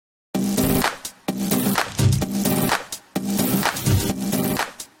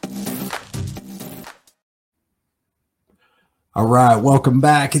All right, welcome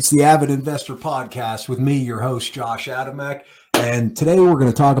back. It's the Avid Investor Podcast with me, your host, Josh Adamek. And today we're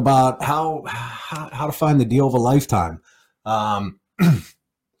going to talk about how to find the deal of a lifetime.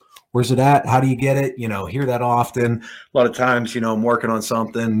 Where's it at? How do you get it? Hear that often. A lot of times, I'm working on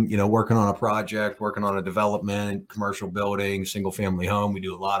something, working on a project, working on a development, commercial building, single family home. We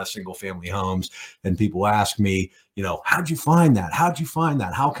do a lot of single family homes. And people ask me, how'd you find that? How'd you find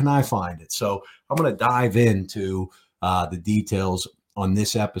that? How can I find it? So I'm going to dive into the details on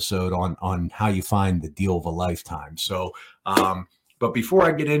this episode on how you find the deal of a lifetime. So, but before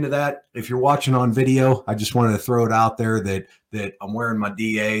I get into that, if you're watching on video, I just wanted to throw it out there that I'm wearing my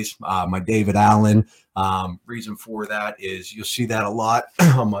DAs, my David Allen. Reason for that is you'll see that a lot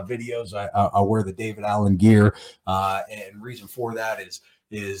on my videos. I wear the David Allen gear, and reason for that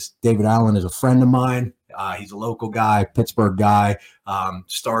is David Allen is a friend of mine. He's a local guy, Pittsburgh guy.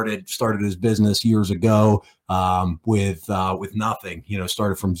 Started his business years ago with nothing.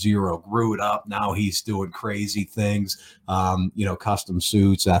 Started from zero, grew it up. Now he's doing crazy things. Custom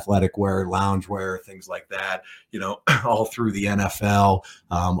suits, athletic wear, lounge wear, things like that. All through the NFL,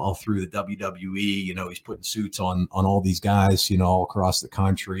 all through the WWE. He's putting suits on all these guys. All across the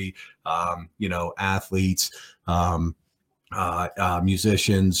country. Athletes.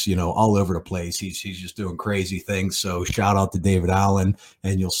 Musicians, all over the place. He's just doing crazy things. So shout out to David Allen,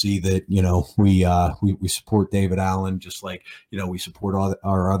 and you'll see that, we support David Allen, just like, we support all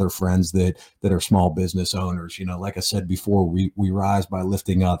our other friends that are small business owners. Like I said before, we rise by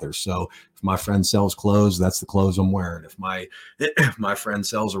lifting others. So if my friend sells clothes, that's the clothes I'm wearing. If my friend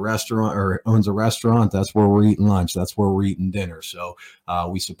sells a restaurant or owns a restaurant, that's where we're eating lunch. That's where we're eating dinner. So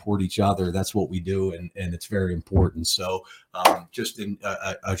we support each other. That's what we do. And it's very important. So just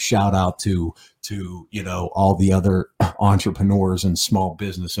a shout out to all the other entrepreneurs and small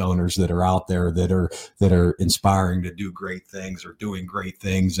business owners that are out there that are inspiring to do great things or doing great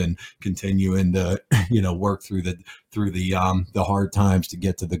things and continuing to work through the hard times to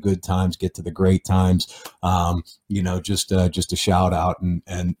get to the good times, get to the great times. Just a shout out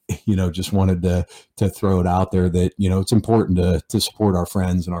and just wanted to throw it out there that it's important to support our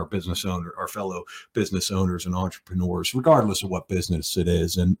friends and our fellow business owners and entrepreneurs, regardless of what business it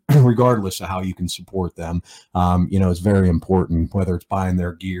is and regardless of how you can support them. It's very important, whether it's buying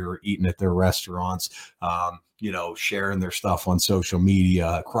their gear, eating at their restaurants, sharing their stuff on social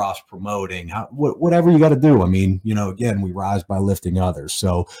media, cross promoting, whatever you got to do. I mean, again, we rise by lifting others.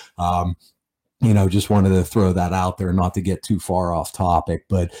 So, just wanted to throw that out there, not to get too far off topic,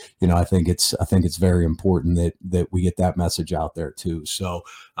 but I think it's very important that we get that message out there too. So,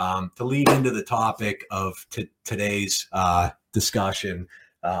 to lead into the topic of today's discussion,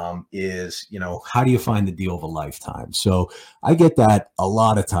 is how do you find the deal of a lifetime? So I get that a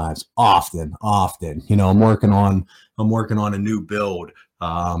lot of times, often. I'm working on a new build,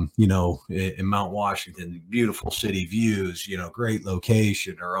 in Mount Washington, beautiful city views, great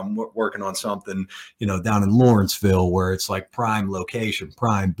location, or I'm working on something, down in Lawrenceville where it's like prime location,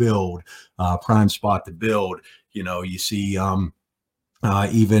 prime build, prime spot to build. You see,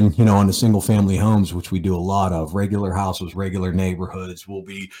 even, on the single family homes, which we do a lot of, regular houses, regular neighborhoods, will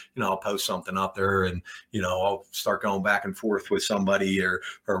be, I'll post something up there and, I'll start going back and forth with somebody or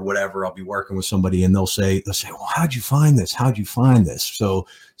whatever. I'll be working with somebody and they'll say, well, how'd you find this? How'd you find this? So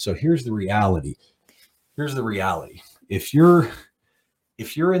here's the reality. If you're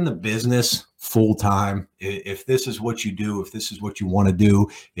in the business full time, if this is what you do, if this is what you want to do,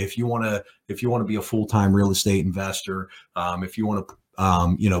 if you want to be a full-time real estate investor, if you want to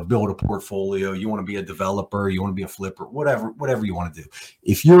build a portfolio, you want to be a developer, you want to be a flipper, whatever you want to do.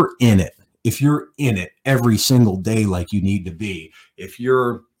 If you're in it every single day, like you need to be, if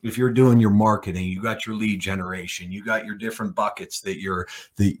you're doing your marketing, you got your lead generation, you got your different buckets that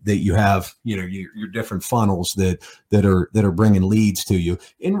you have, your different funnels that are bringing leads to you.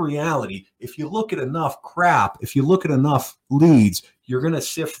 In reality, if you look at enough crap, if you look at enough leads, you're going to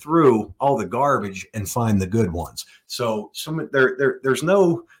sift through all the garbage and find the good ones. So there's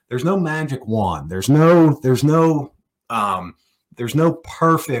no magic wand. There's no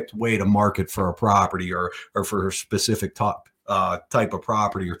perfect way to market for a property or for a specific type of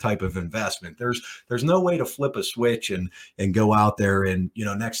property or type of investment. There's no way to flip a switch and go out there and,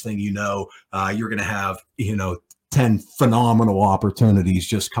 next thing you're going to have, 10 phenomenal opportunities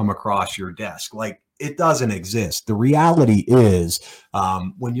just come across your desk. Like, it doesn't exist. The reality is,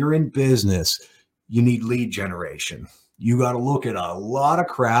 when you're in business, you need lead generation. You got to look at a lot of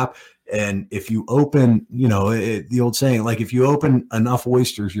crap. And if you open, the old saying, like, if you open enough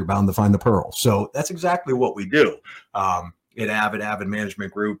oysters, you're bound to find the pearl. So that's exactly what we do. At Avid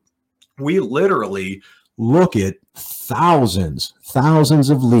Management Group, we literally look at thousands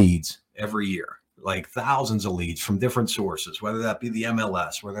of leads every year, like thousands of leads from different sources, whether that be the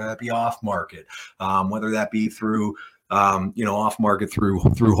MLS, whether that be off market, whether that be through off market through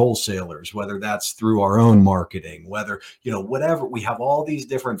wholesalers, whether that's through our own marketing, whether, whatever. We have all these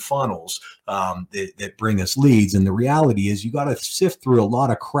different funnels that bring us leads. And the reality is you got to sift through a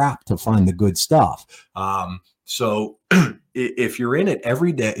lot of crap to find the good stuff. So if you're in it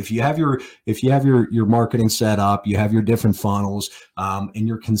every day, if you have your marketing set up, you have your different funnels, and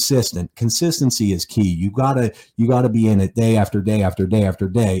you're consistent. Consistency is key. You gotta be in it day after day after day after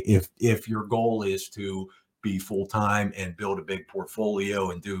day. If your goal is to be full-time and build a big portfolio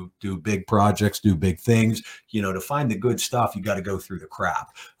and do big projects, do big things, to find the good stuff, you got to go through the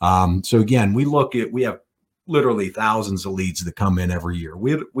crap. So again, we have literally thousands of leads that come in every year.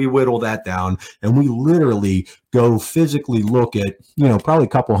 We whittle that down, and we literally go physically look at, probably a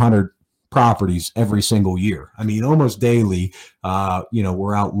couple hundred properties every single year. I mean, almost daily,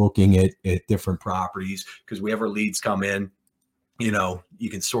 we're out looking at different properties because we have our leads come in. You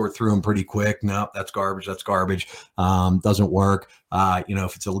can sort through them pretty quick. No, that's garbage. Doesn't work.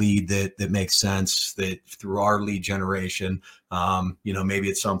 If it's a lead that makes sense, that through our lead generation, maybe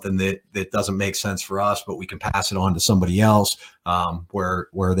it's something that doesn't make sense for us, but we can pass it on to somebody else,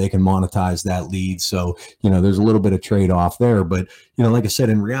 where they can monetize that lead. So, there's a little bit of trade-off there, but, like I said,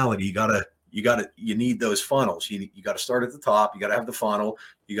 in reality, you need those funnels. You got to start at the top. You got to have the funnel.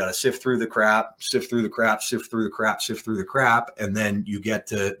 You got to sift through the crap, and then you get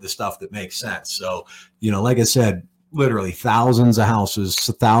to the stuff that makes sense. So, like I said, literally thousands of houses,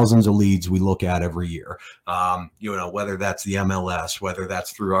 thousands of leads we look at every year. Whether that's the MLS, whether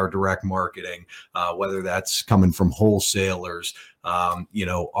that's through our direct marketing, whether that's coming from wholesalers,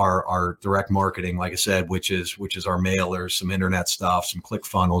 our direct marketing, like I said, which is our mailers, some internet stuff, some click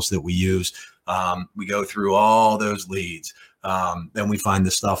funnels that we use. We go through all those leads. Then we find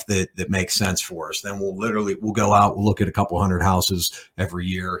the stuff that makes sense for us. Then we'll go out, we'll look at a couple hundred houses every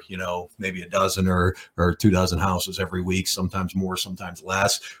year, maybe a dozen or 24 houses every week, sometimes more, sometimes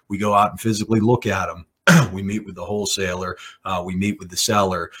less. We go out and physically look at them. We meet with the wholesaler, we meet with the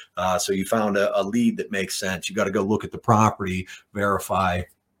seller. So you found a lead that makes sense. You got to go look at the property, verify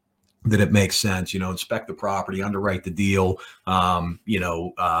that it makes sense, inspect the property, underwrite the deal, do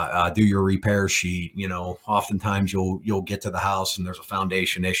your repair sheet. Oftentimes you'll get to the house and there's a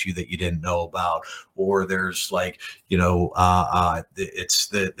foundation issue that you didn't know about, or there's it's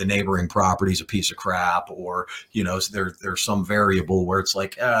the neighboring property's a piece of crap, or, there's some variable where it's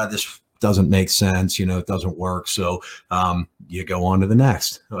like, this doesn't make sense, it doesn't work. So you go on to the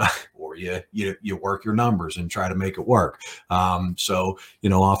next, or you work your numbers and try to make it work. So,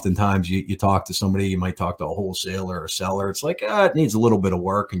 oftentimes you talk to somebody, you might talk to a wholesaler or a seller. It's like, it needs a little bit of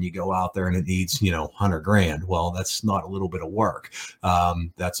work, and you go out there and it needs, $100,000. Well, that's not a little bit of work.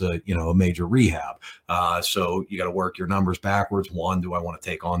 That's a major rehab. So you got to work your numbers backwards. One, do I want to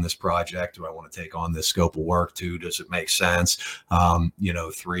take on this project? Do I want to take on this scope of work? Two, does it make sense?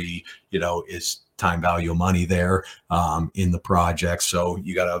 Three, is time value of money there in the project? So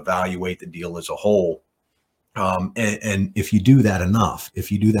you got to evaluate the deal as a whole. And if you do that enough,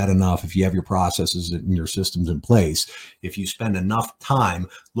 if you have your processes and your systems in place, if you spend enough time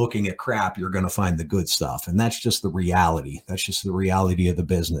looking at crap, you're going to find the good stuff. And that's just the reality. That's just the reality of the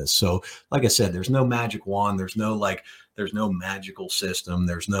business. So like I said, there's no magic wand. There's no magical system.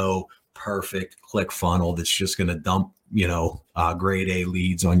 There's no perfect click funnel that's just going to dump, grade A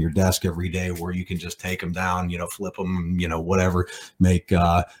leads on your desk every day, where you can just take them down, flip them, whatever, make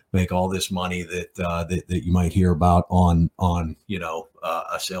all this money that you might hear about on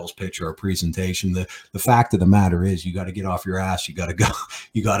a sales pitch or a presentation. The fact of the matter is, you got to get off your ass. You got to go.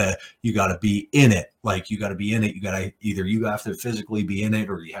 You got to be in it. Like, you got to be in it. You have to physically be in it,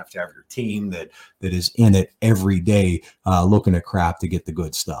 or you have to have your team that is in it every day, looking at crap to get the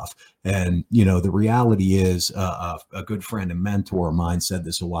good stuff. And, the reality is, a good friend and mentor of mine said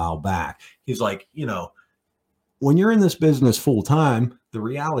this a while back. He's like, when you're in this business full time, the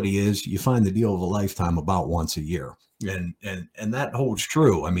reality is you find the deal of a lifetime about once a year. And that holds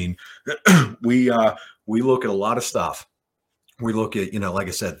true. I mean, we look at a lot of stuff. We look at, like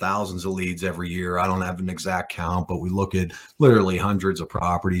I said, thousands of leads every year. I don't have an exact count, but we look at literally hundreds of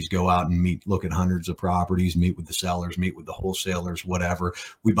properties, go out and look at hundreds of properties, meet with the sellers, meet with the wholesalers, whatever.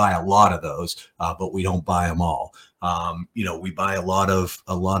 We buy a lot of those, but we don't buy them all. We buy a lot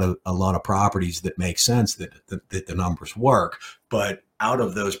of properties that make sense, that the numbers work, but out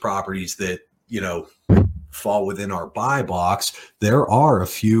of those properties that, fall within our buy box, there are a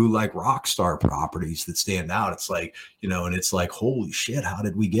few like rock star properties that stand out. It's like, and it's like, holy shit, how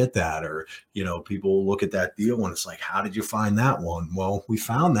did we get that? Or, people look at that deal and it's like, how did you find that one? Well, we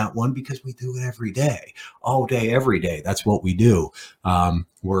found that one because we do it every day, all day, every day. That's what we do.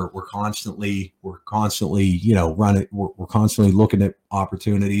 We're constantly, running. We're constantly looking at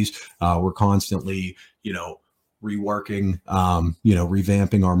opportunities. We're constantly, reworking,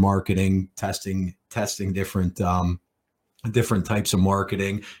 revamping our marketing, testing different types of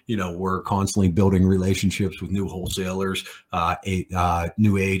marketing. We're constantly building relationships with new wholesalers,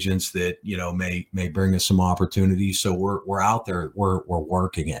 new agents that, may bring us some opportunities. So we're out there, we're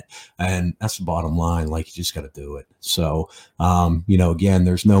working it. And that's the bottom line. Like, you just got to do it. So, again,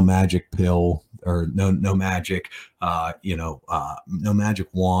 there's no magic pill or no magic, no magic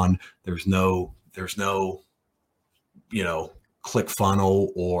wand. There's no, click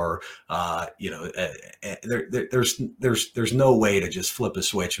funnel or there's no way to just flip a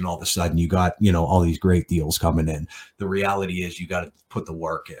switch and all of a sudden you got all these great deals coming in. The reality is you got to put the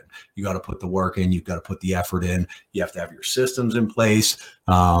work in. You've got to put the effort in. You have to have your systems in place.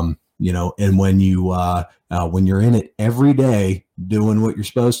 And when you're in it every day doing what you're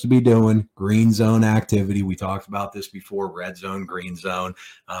supposed to be doing, green zone activity, we talked about this before, red zone, green zone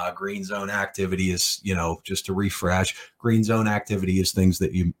activity is, just to refresh, green zone activity is things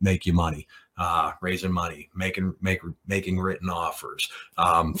that make you money, raising money, making written offers,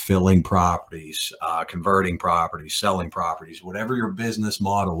 filling properties, converting properties, selling properties, whatever your business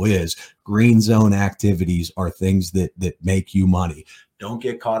model is. Green zone activities are things that make you money. Don't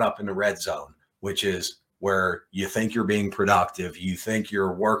get caught up in the red zone, which is where you think you're being productive. You think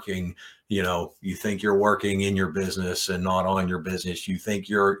you're working, in your business and not on your business. You think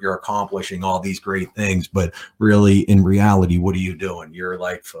you're accomplishing all these great things, but really in reality, what are you doing? You're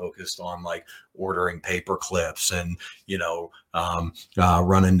like focused on like ordering paper clips and,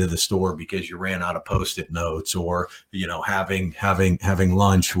 running to the store because you ran out of Post-it notes, or, having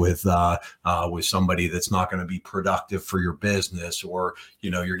lunch with somebody that's not going to be productive for your business, or,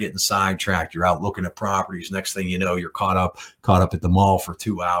 you're getting sidetracked. You're out looking at properties. Next thing you know, you're caught up at the mall for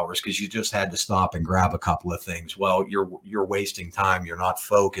 2 hours because you just had to stop and grab a couple of things. Well, you're wasting time. You're not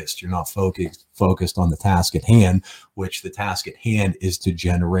focused. You're not focused on the task at hand, which the task at hand is to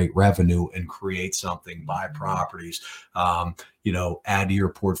generate revenue and create something, buy properties, add to your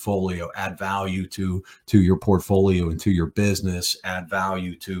portfolio, add value to your portfolio and to your business, add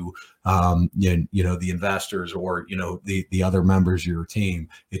value to, the investors or, the other members of your team.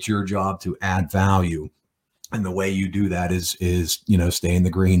 It's your job to add value. And the way you do that is, stay in the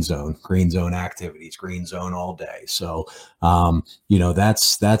green zone activities, green zone all day. So,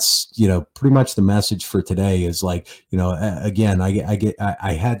 that's, pretty much the message for today is like, again,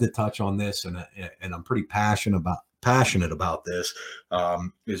 I had to touch on this and I'm pretty passionate about this,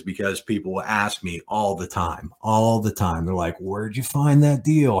 is because people ask me all the time. They're like, where'd you find that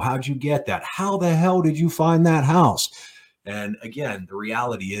deal? How'd you get that? How the hell did you find that house? And again, the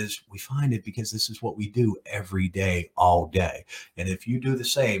reality is we find it because this is what we do every day, all day. And if you do the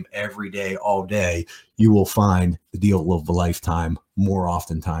same every day, all day, you will find the deal of a lifetime more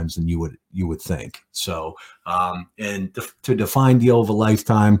oftentimes than you would think. So, and to define deal of a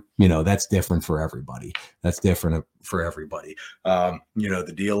lifetime, that's different for everybody. The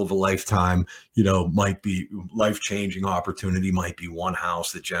deal of a lifetime, might be life-changing opportunity, might be one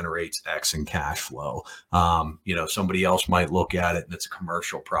house that generates X in cash flow. Somebody else might look at it and it's a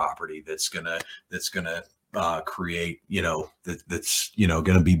commercial property that's gonna create, that's going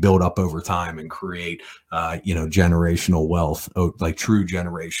to be built up over time and create, generational wealth, like true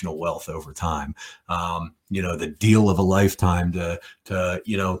generational wealth over time. The deal of a lifetime to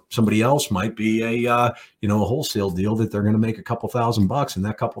somebody else might be a wholesale deal that they're going to make a couple $1,000, and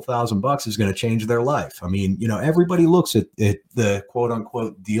that couple $1,000 is going to change their life. I mean, everybody looks at the quote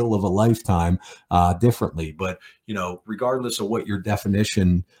unquote deal of a lifetime differently, but regardless of what your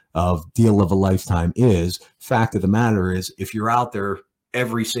definition of deal of a lifetime is, fact of the matter is, if you're out there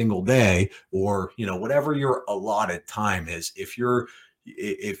every single day, or whatever your allotted time is, if you're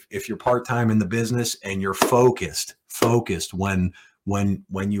part-time in the business and you're focused when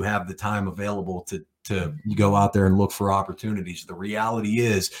you have the time available to go out there and look for opportunities. The reality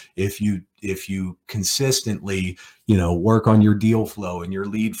is, if you consistently, work on your deal flow and your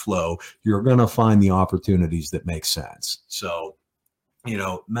lead flow, you're going to find the opportunities that make sense. So,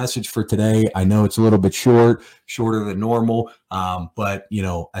 message for today. I know it's a little bit shorter than normal. But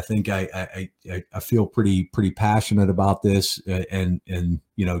I think I feel pretty passionate about this, and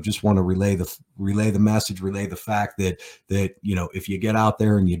just want to relay the message, relay the fact that if you get out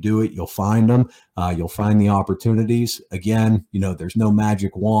there and you do it, you'll find them. You'll find the opportunities. Again, there's no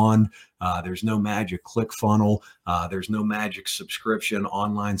magic wand. There's no magic click funnel. There's no magic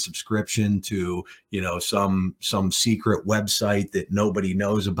online subscription to, some secret website that nobody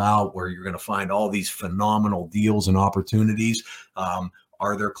knows about, where you're going to find all these phenomenal deals and opportunities.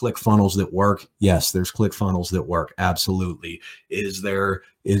 Are there click funnels that work? Yes, there's click funnels that work. Absolutely. Is there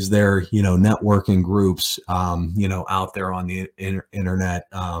networking groups, out there on the internet,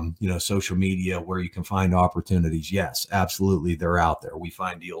 social media where you can find opportunities? Yes, absolutely. They're out there. We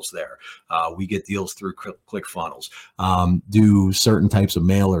find deals there. We get deals through click funnels. Do certain types of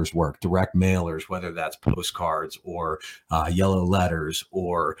mailers work? Direct mailers, whether that's postcards or yellow letters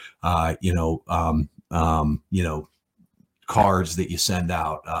or, cards that you send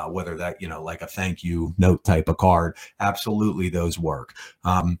out, whether that, like a thank you note type of card. Absolutely, those work.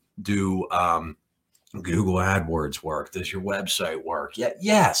 Do Google AdWords work? Does your website work? Yeah,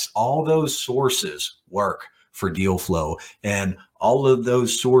 yes, all those sources work for deal flow, and all of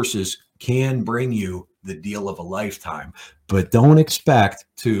those sources can bring you the deal of a lifetime. But don't expect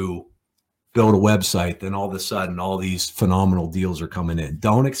to build a website, then all of a sudden all these phenomenal deals are coming in.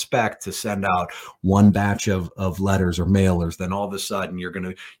 Don't expect to send out one batch of letters or mailers, then all of a sudden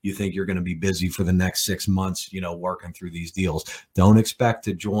you think you're gonna be busy for the next 6 months, working through these deals. Don't expect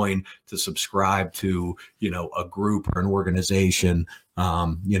to subscribe to, a group or an organization,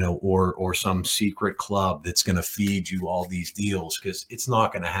 or some secret club that's going to feed you all these deals, because it's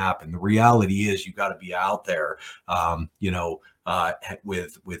not going to happen. The reality is you got to be out there,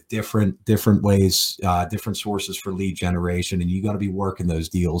 with different ways, different sources for lead generation, and you got to be working those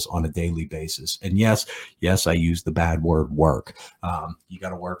deals on a daily basis. And yes, I use the bad word work. You got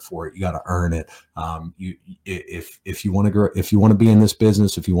to work for it. You got to earn it. If you want to grow, if you want to be in this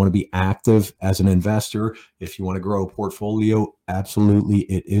business, if you want to be active as an investor, if you want to grow a portfolio, absolutely,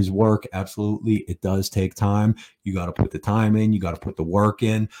 it is work. Absolutely, it does take time. You got to put the time in. You got to put the work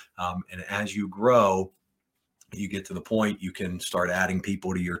in. And as you grow, you get to the point you can start adding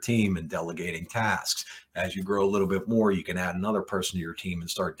people to your team and delegating tasks. As you grow a little bit more, you can add another person to your team and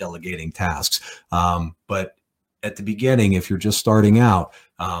start delegating tasks. But at the beginning, if you're just starting out,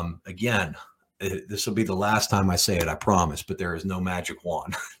 again, this will be the last time I say it, I promise, but there is no magic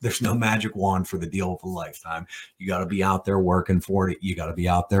wand. There's no magic wand for the deal of a lifetime. You got to be out there working for it. You got to be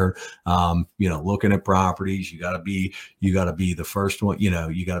out there, looking at properties. You got to be the first one. You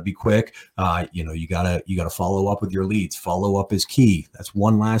got to be quick. You got to follow up with your leads. Follow up is key. That's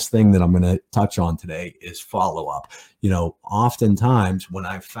one last thing that I'm going to touch on today is follow up. Oftentimes when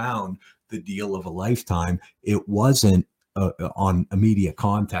I found the deal of a lifetime, it wasn't on immediate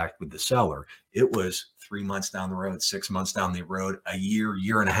contact with the seller. It was 3 months down the road, 6 months down the road, a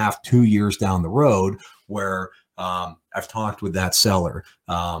year and a half, 2 years down the road, where I've talked with that seller,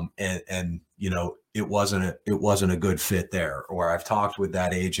 and it wasn't a good fit there, or I've talked with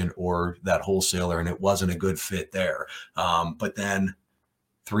that agent or that wholesaler and it wasn't a good fit there. But then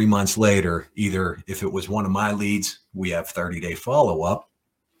 3 months later, either if it was one of my leads, we have 30-day follow-up.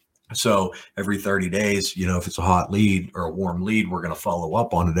 So every 30 days, if it's a hot lead or a warm lead, we're going to follow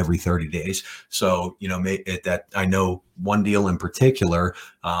up on it every 30 days. So, that I know one deal in particular,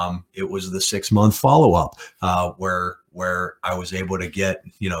 it was the 6-month follow-up, where I was able to get,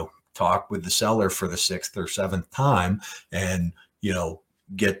 talk with the seller for the 6th or 7th time and,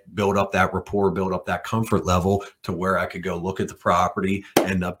 build up that rapport, build up that comfort level to where I could go look at the property,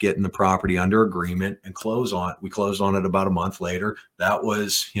 end up getting the property under agreement and close on it. We closed on it about a month later. That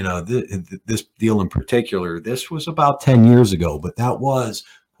was, this deal in particular, this was about 10 years ago, but that was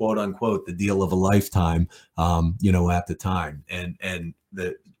quote unquote the deal of a lifetime, at the time. And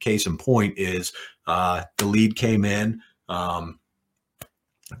the case in point is the lead came in,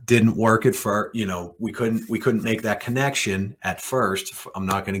 didn't work at first. We couldn't make that connection at first. I'm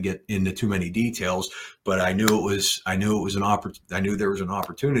not going to get into too many details, but I knew there was an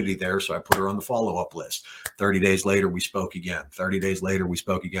opportunity there. So I put her on the follow-up list. 30 days later, we spoke again. 30 days later, we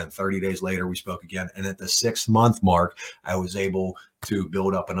spoke again. 30 days later, we spoke again. And at the 6-month mark, I was able to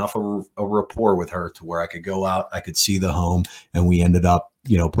build up enough of a rapport with her to where I could go out, I could see the home, and we ended up,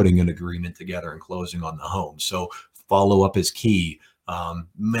 putting an agreement together and closing on the home. So follow-up is key.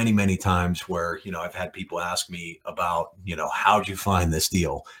 Many times where, I've had people ask me about, how'd you find this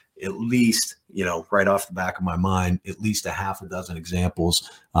deal? At least, right off the back of my mind, at least a half a dozen examples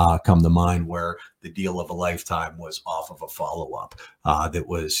come to mind where the deal of a lifetime was off of a follow-up that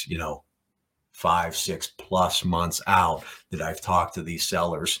was, 5, 6+ months out that I've talked to these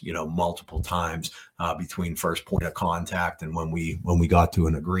sellers, multiple times between first point of contact and when we got to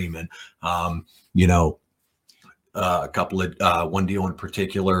an agreement. You know, a couple of one deal in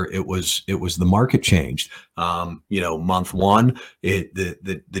particular, it was the market changed. Month one,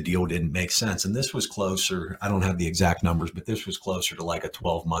 the deal didn't make sense, and this was closer. I don't have the exact numbers, but this was closer to like a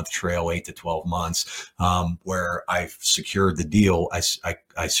 12-month trail, 8 to 12 months, where I secured the deal.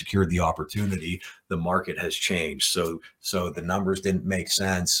 I secured the opportunity. The market has changed, so the numbers didn't make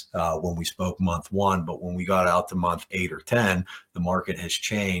sense when we spoke month one, but when we got out to month 8 or 10, the market has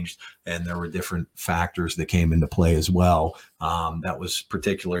changed, and there were different factors that came into play as well. That was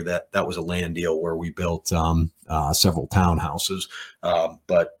particular. That was a land deal where we built several townhouses,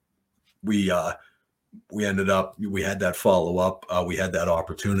 but we ended up, we had that follow up, we had that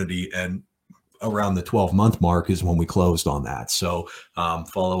opportunity, and around the 12-month mark is when we closed on that. So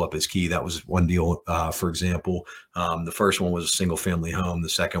follow up is key. That was one deal. For example, the first one was a single family home. The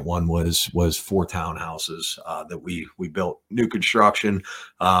second one was 4 townhouses that we built, new construction.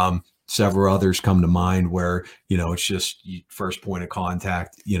 Several others come to mind where, it's just first point of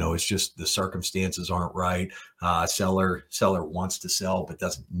contact, it's just the circumstances aren't right. Seller wants to sell, but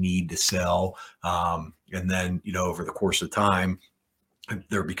doesn't need to sell. And then, over the course of time,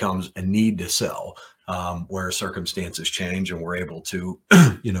 there becomes a need to sell, where circumstances change and we're able to,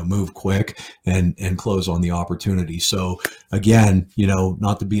 move quick and close on the opportunity. So again,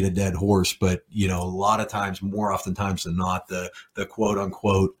 not to beat a dead horse, but, a lot of times, more oftentimes than not, the quote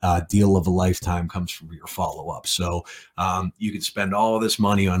unquote deal of a lifetime comes from your follow-up. So you can spend all of this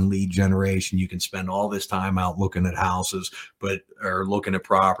money on lead generation. You can spend all this time out looking at houses, or looking at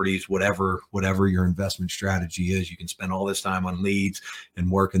properties, whatever your investment strategy is. You can spend all this time on leads and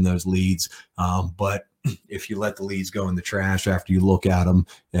working those leads. But if you let the leads go in the trash after you look at them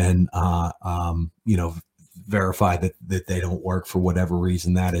and, verify that they don't work for whatever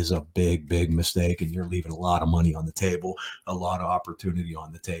reason, that is a big mistake. And you're leaving a lot of money on the table, a lot of opportunity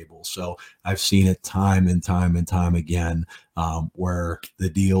on the table. So I've seen it time and time again, where the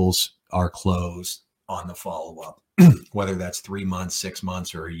deals are closed on the follow-up. Whether that's 3 months, 6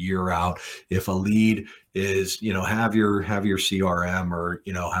 months, or a year out. If a lead is, have your CRM, or,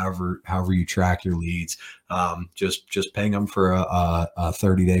 however you track your leads, just ping them for a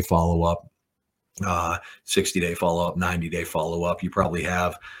 30-day follow-up, 60-day follow-up, 90-day follow-up. You probably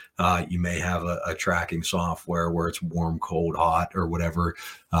have, you may have a tracking software where it's warm, cold, hot, or whatever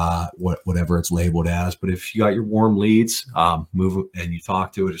it's labeled as. But if you got your warm leads, move it, and you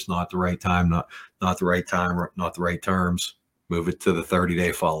talk to it, it's not the right time, not the right time, not the right terms, move it to the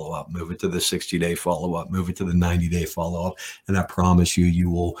 30-day follow-up, move it to the 60-day follow-up, move it to the 90-day follow-up. And I promise you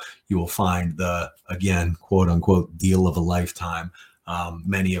will find the, again, quote unquote, deal of a lifetime.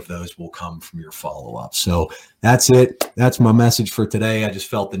 Many of those will come from your follow-up. So that's it. That's my message for today. I just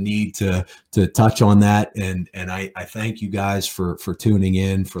felt the need to touch on that. And I thank you guys for tuning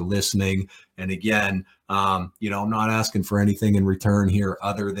in, for listening. And again, I'm not asking for anything in return here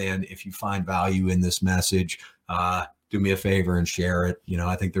other than if you find value in this message, do me a favor and share it.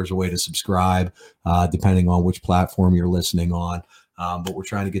 I think there's a way to subscribe, depending on which platform you're listening on. But we're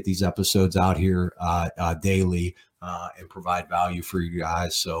trying to get these episodes out here daily, and provide value for you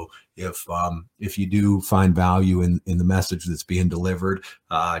guys. So if you do find value in the message that's being delivered,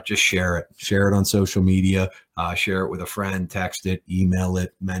 just share it on social media, share it with a friend, text it, email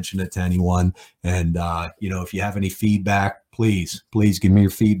it, mention it to anyone. And if you have any feedback, please give me your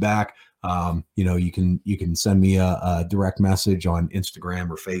feedback. You can send me a direct message on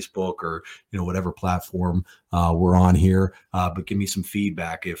Instagram or Facebook, or whatever platform we're on here, but give me some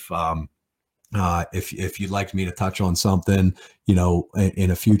feedback. If you'd like me to touch on something,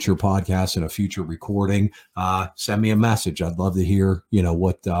 in a future podcast, in a future recording, send me a message. I'd love to hear,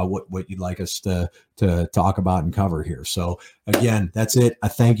 what you'd like us to talk about and cover here. So again, that's it. I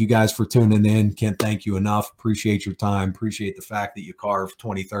thank you guys for tuning in. Can't thank you enough. Appreciate your time. Appreciate the fact that you carve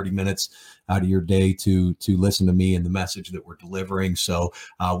 20, 30 minutes out of your day to listen to me and the message that we're delivering. So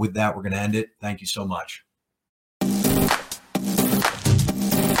with that, we're going to end it. Thank you so much.